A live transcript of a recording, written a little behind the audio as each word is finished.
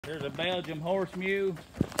There's a Belgian horse mule,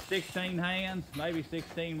 16 hands, maybe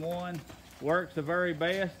 16-1. Works the very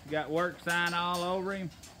best. Got work sign all over him.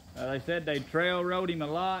 They said they trail rode him a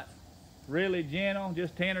lot. Really gentle,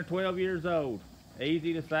 just 10 or 12 years old.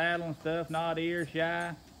 Easy to saddle and stuff, not ear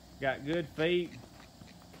shy. Got good feet,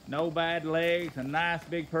 no bad legs, a nice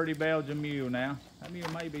big pretty Belgian mule now. That mule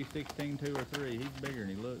may be 16-2 or 3. He's bigger than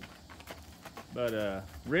he looks. But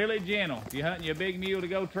really gentle. If you're hunting your big mule to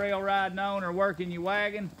go trail riding on or working your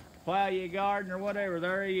wagon, plow your garden or whatever,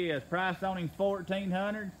 there he is. Price on him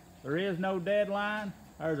 $1,400. There is no deadline.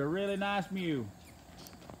 There's a really nice mule.